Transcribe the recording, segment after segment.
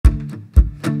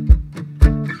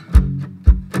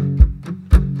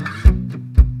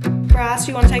Bryce,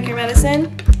 you want to take your medicine?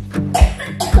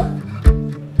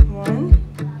 One.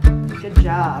 Good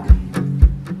job.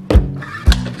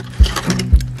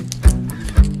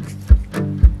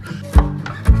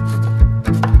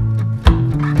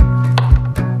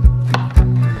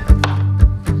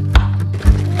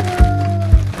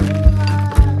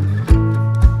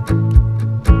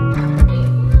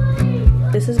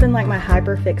 This has been like my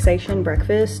hyperfixation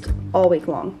breakfast all week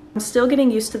long. I'm still getting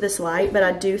used to this light, but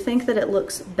I do think that it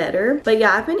looks better. But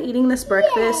yeah, I've been eating this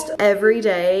breakfast every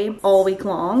day all week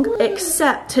long,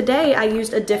 except today I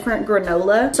used a different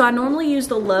granola. So I normally use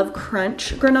the Love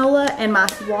Crunch granola and my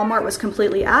Walmart was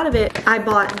completely out of it. I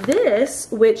bought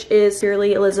this, which is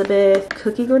Purely Elizabeth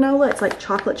cookie granola. It's like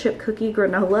chocolate chip cookie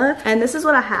granola. And this is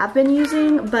what I have been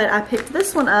using, but I picked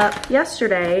this one up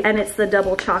yesterday and it's the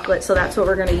double chocolate. So that's what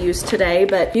we're gonna use today.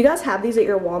 But you guys have these at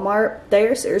your Walmart. They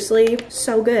are seriously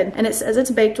so good. And it says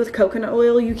it's baked with coconut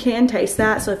oil. You can taste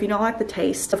that. So if you don't like the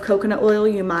taste of coconut oil,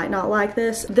 you might not like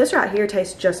this. This right here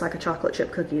tastes just like a chocolate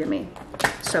chip cookie to me.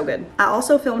 So good. I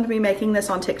also filmed me making this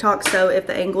on TikTok, so if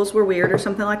the angles were weird or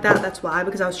something like that, that's why,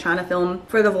 because I was trying to film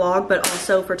for the vlog, but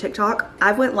also for TikTok.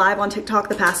 I've went live on TikTok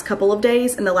the past couple of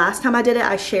days, and the last time I did it,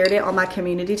 I shared it on my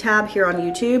community tab here on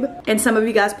YouTube, and some of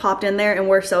you guys popped in there and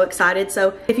were so excited.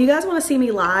 So if you guys want to see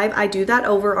me live, I do that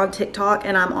over on TikTok,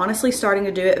 and I'm honestly starting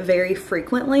to do it very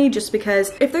frequently, just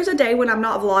because if there's a day when I'm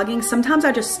not vlogging, sometimes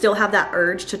I just still have that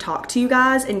urge to talk to you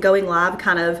guys, and going live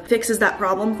kind of fixes that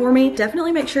problem for me.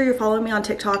 Definitely make sure you're following me on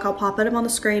TikTok. I'll pop it up on the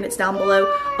screen. It's down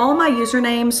below. All my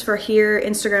usernames for here,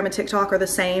 Instagram and TikTok, are the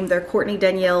same. They're Courtney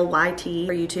Danielle YT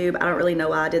for YouTube. I don't really know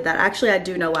why I did that. Actually, I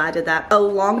do know why I did that. A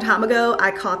long time ago, I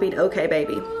copied OK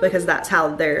Baby because that's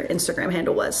how their Instagram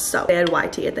handle was. So they had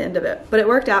YT at the end of it. But it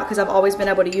worked out because I've always been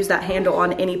able to use that handle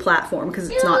on any platform because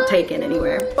it's not taken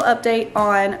anywhere. Update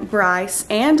on Bryce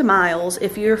and Myles.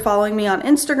 If you're following me on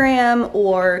Instagram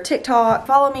or TikTok,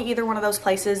 follow me either one of those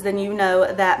places, then you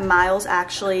know that Myles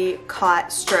actually caught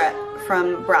strep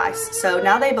from Bryce. So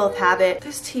now they both have it.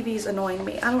 This TV's annoying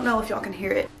me. I don't know if y'all can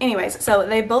hear it. Anyways, so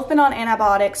they've both been on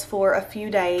antibiotics for a few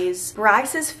days.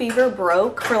 Bryce's fever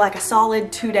broke for like a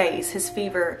solid 2 days. His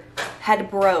fever had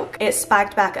broke. It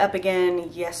spiked back up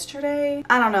again yesterday.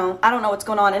 I don't know what's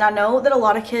going on. And I know that a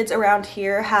lot of kids around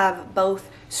here have both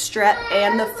strep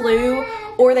and the flu,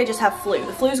 or they just have flu.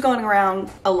 The flu's going around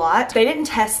a lot. They didn't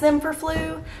test them for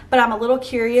flu, but I'm a little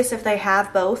curious if they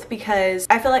have both, because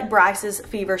I feel like Bryce's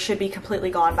fever should be completely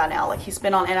gone by now. Like, he's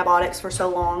been on antibiotics for so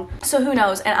long. So who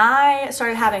knows? And I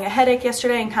started having a headache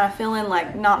yesterday and kind of feeling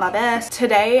like not my best.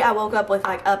 Today I woke up with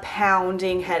like a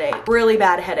pounding headache, really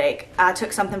bad headache. I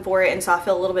took something for it and so I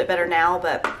feel a little bit better now,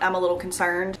 but I'm a little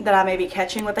concerned that I may be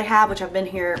catching what they have, which I've been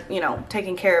here, you know,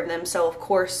 taking care of them. So of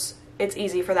course it's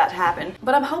easy for that to happen,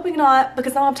 but I'm hoping not,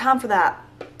 because I don't have time for that.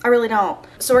 I really don't.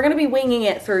 So we're gonna be winging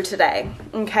it through today,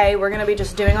 okay? We're gonna be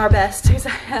just doing our best, because I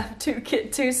have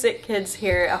two sick kids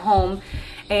here at home,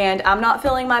 and I'm not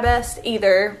feeling my best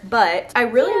either, but I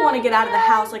really want to get out of the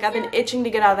house. Like, I've been itching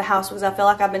to get out of the house because I feel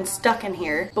like I've been stuck in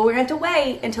here, but we're gonna have to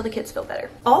wait until the kids feel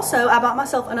better. Also, I bought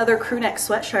myself another crew neck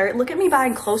sweatshirt. Look at me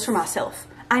buying clothes for myself.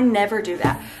 I never do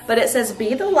that, but it says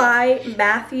Be the Light,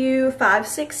 Matthew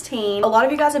 5:16. A lot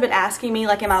of you guys have been asking me,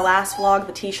 like in my last vlog,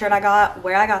 the t-shirt I got,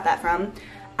 where I got that from.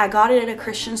 I got it at a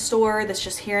Christian store that's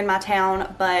just here in my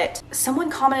town, but someone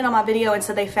commented on my video and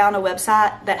said they found a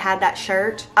website that had that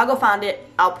shirt. I'll go find it.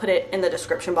 I'll put it in the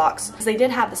description box, because they did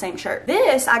have the same shirt.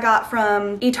 This I got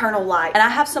from Eternal Light, and I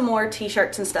have some more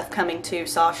t-shirts and stuff coming too,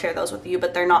 so I'll share those with you,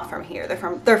 but they're not from here.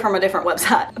 They're from a different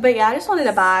website. But yeah, I just wanted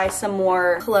to buy some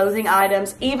more clothing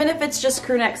items, even if it's just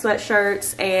crew neck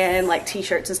sweatshirts and like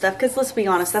t-shirts and stuff, because let's be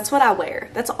honest, that's what I wear.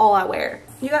 That's all I wear.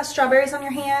 You got strawberries on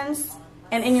your hands?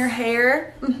 And in your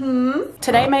hair.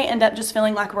 Today may end up just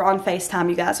feeling like we're on FaceTime,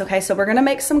 you guys, okay? So we're gonna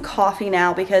make some coffee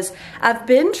now, because I've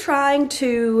been trying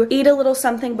to eat a little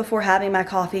something before having my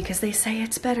coffee, because they say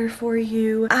it's better for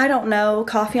you. I don't know,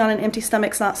 coffee on an empty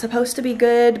stomach's not supposed to be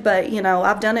good, but you know,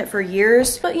 I've done it for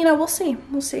years. But you know, we'll see.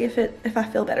 We'll see if I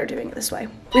feel better doing it this way.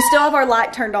 We still have our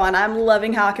light turned on. I'm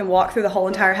loving how I can walk through the whole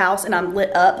entire house and I'm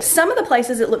lit up. Some of the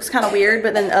places it looks kind of weird,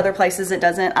 but then other places it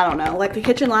doesn't. I don't know, like the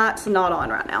kitchen light's not on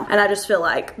right now. And I just feel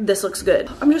like this looks good.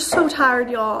 I'm just so tired,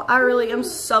 y'all. I really am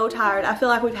so tired. I feel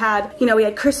like we've had, you know, we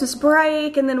had Christmas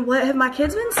break, and then what, have my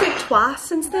kids been sick twice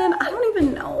since then? I don't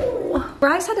even know.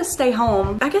 Bryce had to stay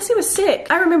home. I guess he was sick.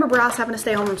 I remember Bryce having to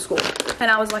stay home from school. And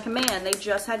I was like, man, they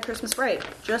just had Christmas break.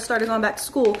 Just started going back to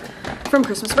school from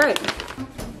Christmas break.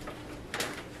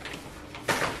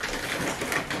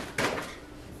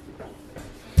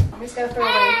 I'm just gonna throw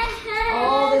away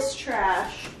all this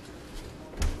trash.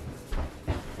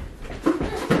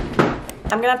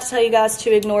 I'm gonna have to tell you guys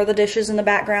to ignore the dishes in the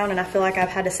background, and I feel like I've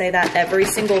had to say that every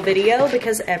single video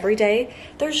because every day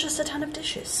there's just a ton of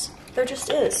dishes. There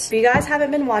just is. If you guys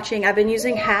haven't been watching, I've been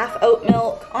using half oat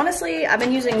milk. Honestly, I've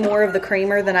been using more of the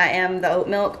creamer than I am the oat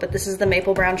milk, but this is the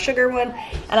maple brown sugar one,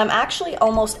 and I'm actually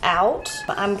almost out.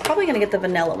 But I'm probably gonna get the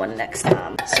vanilla one next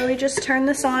time. So we just turn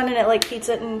this on and it like heats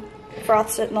it and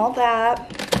froths it and all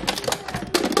that.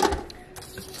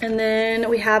 And then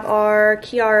we have our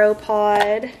Chiaro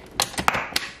pod.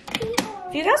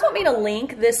 If you guys want me to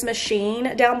link this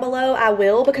machine down below, I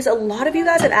will, because a lot of you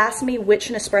guys have asked me which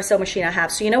Nespresso machine I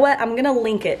have. So you know what? I'm gonna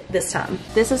link it this time.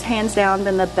 This has hands down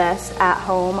been the best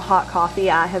at-home hot coffee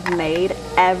I have made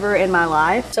ever in my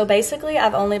life. So basically,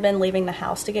 I've only been leaving the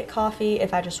house to get coffee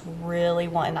if I just really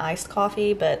want an iced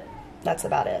coffee, but that's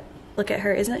about it. Look at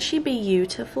her, isn't she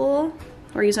beautiful?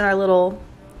 We're using our little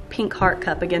pink heart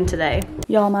cup again today.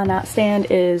 Y'all, my nightstand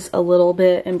is a little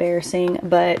bit embarrassing,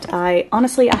 but I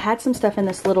had some stuff in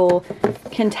this little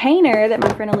container that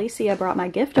my friend Alicia brought my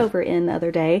gift over in the other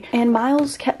day, and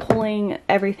Myles kept pulling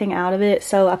everything out of it,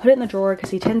 so I put it in the drawer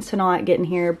because he tends to not get in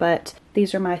here. But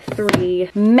these are my 3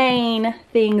 main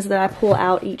things that I pull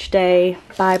out each day: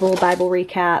 Bible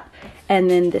recap, and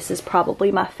then this is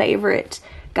probably my favorite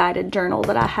guided journal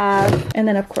that I have, and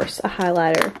then of course a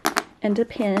highlighter and a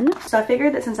pen. So I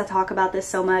figured that since I talk about this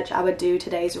so much, I would do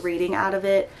today's reading out of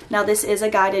it. Now this is a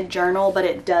guided journal, but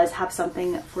it does have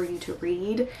something for you to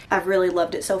read. I've really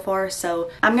loved it so far,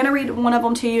 so I'm gonna read one of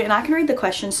them to you, and I can read the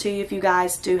questions to you if you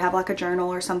guys do have like a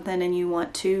journal or something and you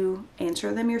want to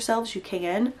answer them yourselves, you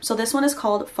can. So this one is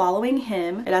called Following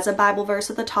Him. It has a Bible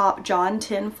verse at the top, John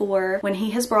 10:4. When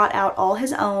he has brought out all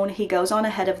his own, he goes on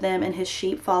ahead of them, and his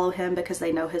sheep follow him because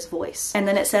they know his voice. And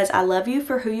then it says, I love you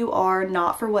for who you are,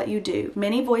 not for what you do.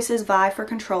 Many voices vie for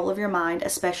control of your mind,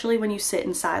 especially when you sit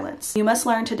in silence. You must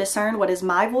learn to discern what is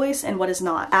my voice and what is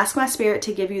not. Ask my spirit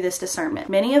to give you this discernment.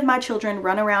 Many of my children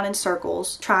run around in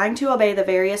circles, trying to obey the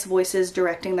various voices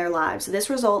directing their lives. This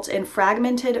results in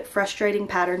fragmented, frustrating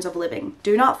patterns of living.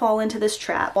 Do not fall into this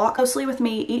trap. Walk closely with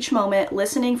me each moment,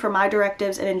 listening for my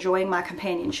directives and enjoying my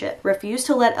companionship. Refuse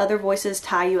to let other voices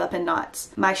tie you up in knots.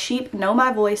 My sheep know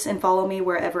my voice and follow me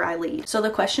wherever I lead. So the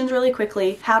questions really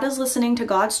quickly: how does listening to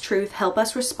God's truth help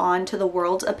us respond to the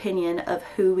world's opinion of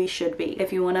who we should be?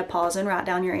 If you want to pause and write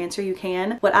down your answer, you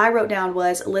can. What I wrote down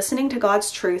was, listening to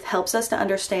God's truth helps us to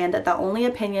understand that the only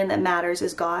opinion that matters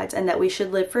is God's, and that we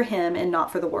should live for him and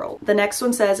not for the world. The next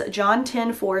one says, John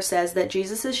 10:4 says that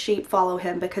Jesus' sheep follow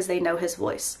him because they know his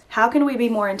voice. How can we be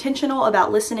more intentional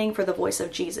about listening for the voice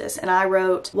of Jesus? And I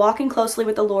wrote, walking closely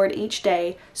with the Lord each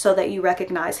day so that you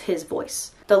recognize his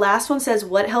voice. The last one says,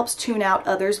 what helps tune out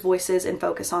others' voices and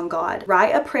focus on God?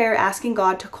 Write a prayer asking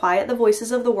God to quiet the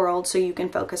voices of the world so you can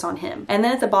focus on him. And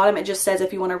then at the bottom it just says,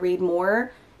 if you want to read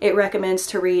more, it recommends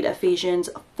to read Ephesians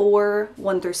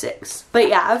 4:1-6. But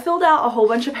yeah, I've filled out a whole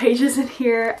bunch of pages in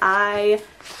here. I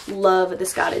love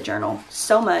this guided journal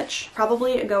so much.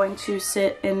 Probably going to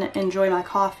sit and enjoy my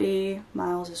coffee.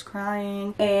 Myles is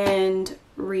crying. And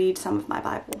read some of my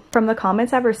Bible. From the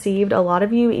comments I've received, a lot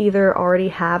of you either already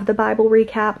have the Bible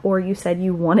recap or you said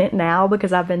you want it now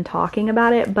because I've been talking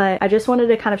about it, but I just wanted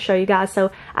to kind of show you guys.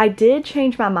 So I did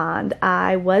change my mind.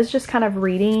 I was just kind of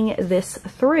reading this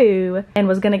through and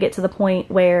was going to get to the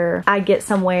point where I get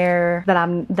somewhere that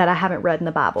I haven't read in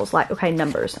the Bibles. Like, okay,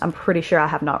 Numbers. I'm pretty sure I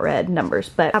have not read Numbers,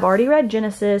 but I've already read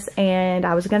Genesis, and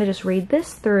I was going to just read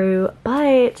this through,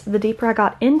 but the deeper I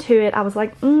got into it, I was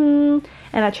like,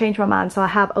 and I changed my mind. So I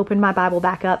have opened my Bible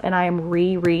back up and I am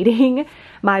rereading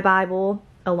my Bible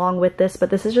along with this, but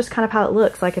this is just kind of how it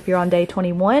looks. Like if you're on day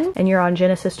 21 and you're on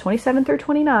Genesis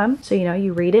 27-29, so you know,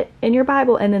 you read it in your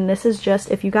Bible, and then this is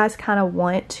just, if you guys kind of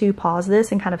want to pause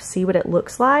this and kind of see what it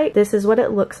looks like, this is what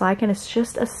it looks like, and it's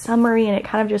just a summary, and it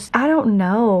kind of just, I don't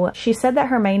know. She said that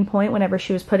her main point whenever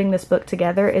she was putting this book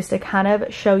together is to kind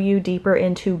of show you deeper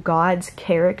into God's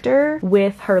character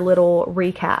with her little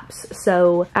recaps.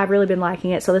 So I've really been liking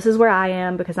it. So this is where I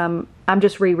am, because I'm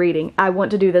just rereading. I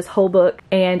want to do this whole book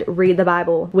and read the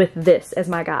Bible with this as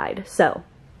my guide. So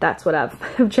that's what I've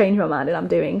changed my mind and I'm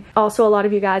doing. Also, a lot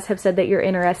of you guys have said that you're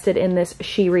interested in this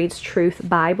She Reads Truth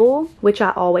Bible, which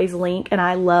I always link, and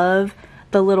I love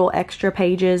the little extra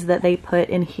pages that they put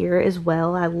in here as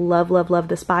well. I love, love, love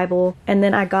this Bible. And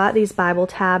then I got these Bible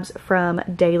tabs from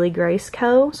Daily Grace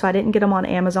Co. So I didn't get them on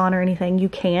Amazon or anything. You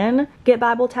can get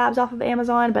Bible tabs off of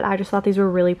Amazon, but I just thought these were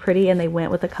really pretty and they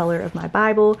went with the color of my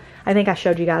Bible. I think I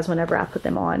showed you guys whenever I put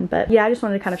them on, but yeah, I just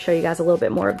wanted to kind of show you guys a little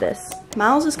bit more of this.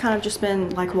 Myles has kind of just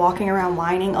been like walking around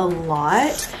whining a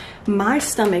lot. My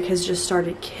stomach has just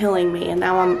started killing me, and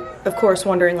now I'm of course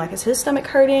wondering, like, is his stomach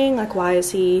hurting? Like, why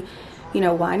is he you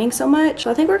know, whining so much.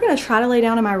 So I think we're gonna try to lay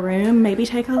down in my room, maybe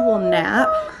take a little nap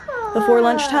before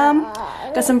lunchtime.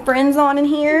 Got some friends on in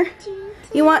here.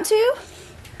 You want to?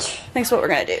 That's what we're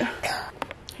gonna do.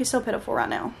 He's so pitiful right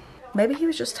now. Maybe he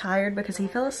was just tired because he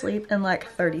fell asleep in like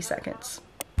 30 seconds.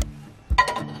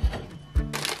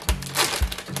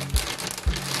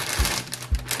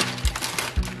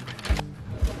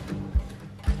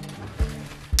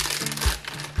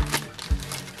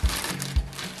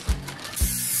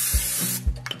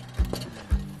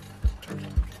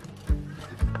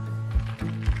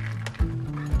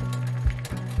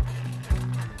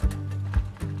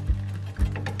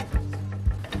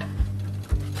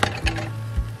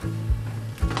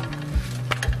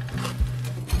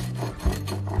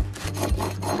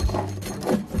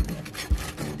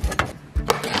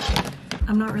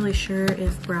 I'm not really sure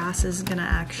if Bryce is gonna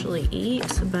actually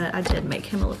eat, but I did make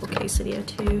him a little quesadilla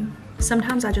too.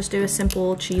 Sometimes I just do a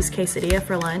simple cheese quesadilla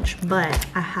for lunch, but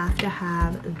I have to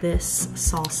have this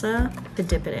salsa to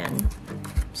dip it in.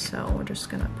 So we're just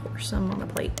gonna pour some on the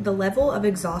plate. The level of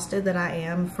exhausted that I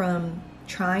am from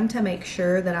trying to make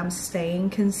sure that I'm staying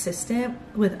consistent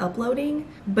with uploading,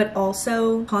 but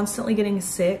also constantly getting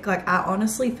sick. Like, I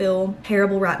honestly feel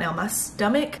terrible right now. My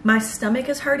stomach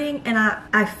is hurting, and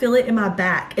I feel it in my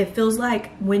back. It feels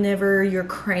like whenever your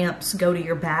cramps go to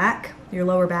your back, your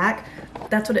lower back,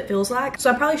 that's what it feels like.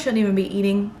 So I probably shouldn't even be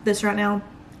eating this right now.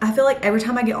 I feel like every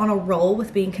time I get on a roll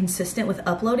with being consistent with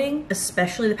uploading,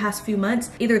 especially the past few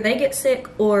months, either they get sick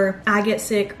or I get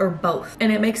sick or both.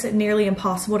 And it makes it nearly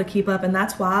impossible to keep up. And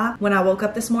that's why when I woke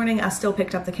up this morning, I still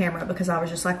picked up the camera, because I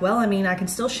was just like, well, I mean, I can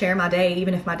still share my day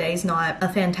even if my day's not a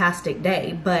fantastic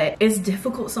day, but it's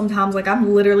difficult sometimes. Like,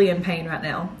 I'm literally in pain right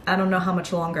now. I don't know how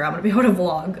much longer I'm gonna be able to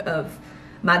vlog of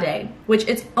my day, which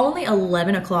it's only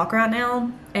 11 o'clock right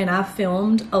now, and I've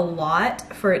filmed a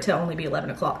lot for it to only be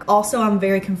 11 o'clock. Also, I'm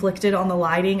very conflicted on the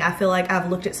lighting. I feel like I've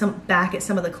looked at some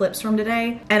of the clips from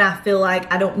today, and I feel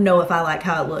like I don't know if I like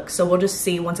how it looks. So we'll just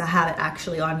see once I have it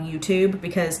actually on YouTube,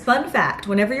 because fun fact,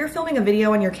 whenever you're filming a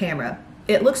video on your camera,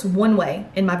 it looks one way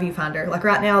in my viewfinder. Like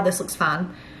right now, this looks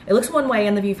fine. It looks one way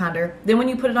in the viewfinder. Then when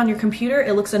you put it on your computer,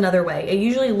 it looks another way. It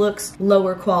usually looks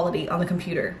lower quality on the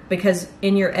computer because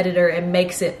in your editor, it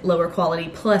makes it lower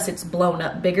quality, plus it's blown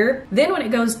up bigger. Then when it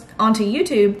goes onto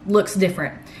YouTube, it looks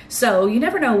different. So you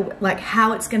never know like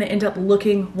how it's gonna end up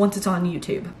looking once it's on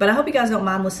YouTube. But I hope you guys don't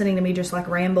mind listening to me just like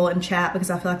ramble and chat, because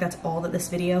I feel like that's all that this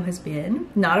video has been.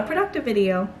 Not a productive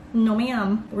video. No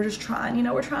ma'am. We're just trying, you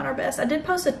know, we're trying our best. I did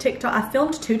post a TikTok. I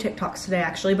filmed 2 TikToks today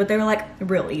actually, but they were like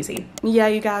real easy. Yeah,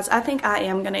 you guys, I think I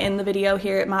am gonna end the video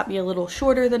here. It might be a little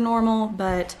shorter than normal,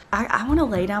 but I wanna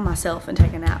lay down myself and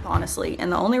take a nap, honestly.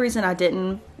 And the only reason I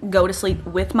didn't go to sleep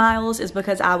with Myles is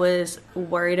because I was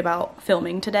worried about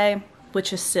filming today,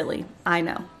 which is silly. I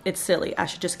know, it's silly. I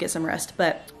should just get some rest,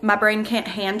 but my brain can't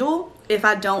handle if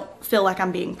I don't feel like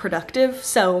I'm being productive.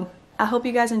 So I hope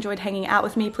you guys enjoyed hanging out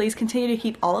with me. Please continue to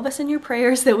keep all of us in your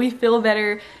prayers that we feel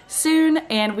better soon,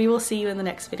 and we will see you in the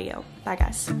next video. Bye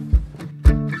guys.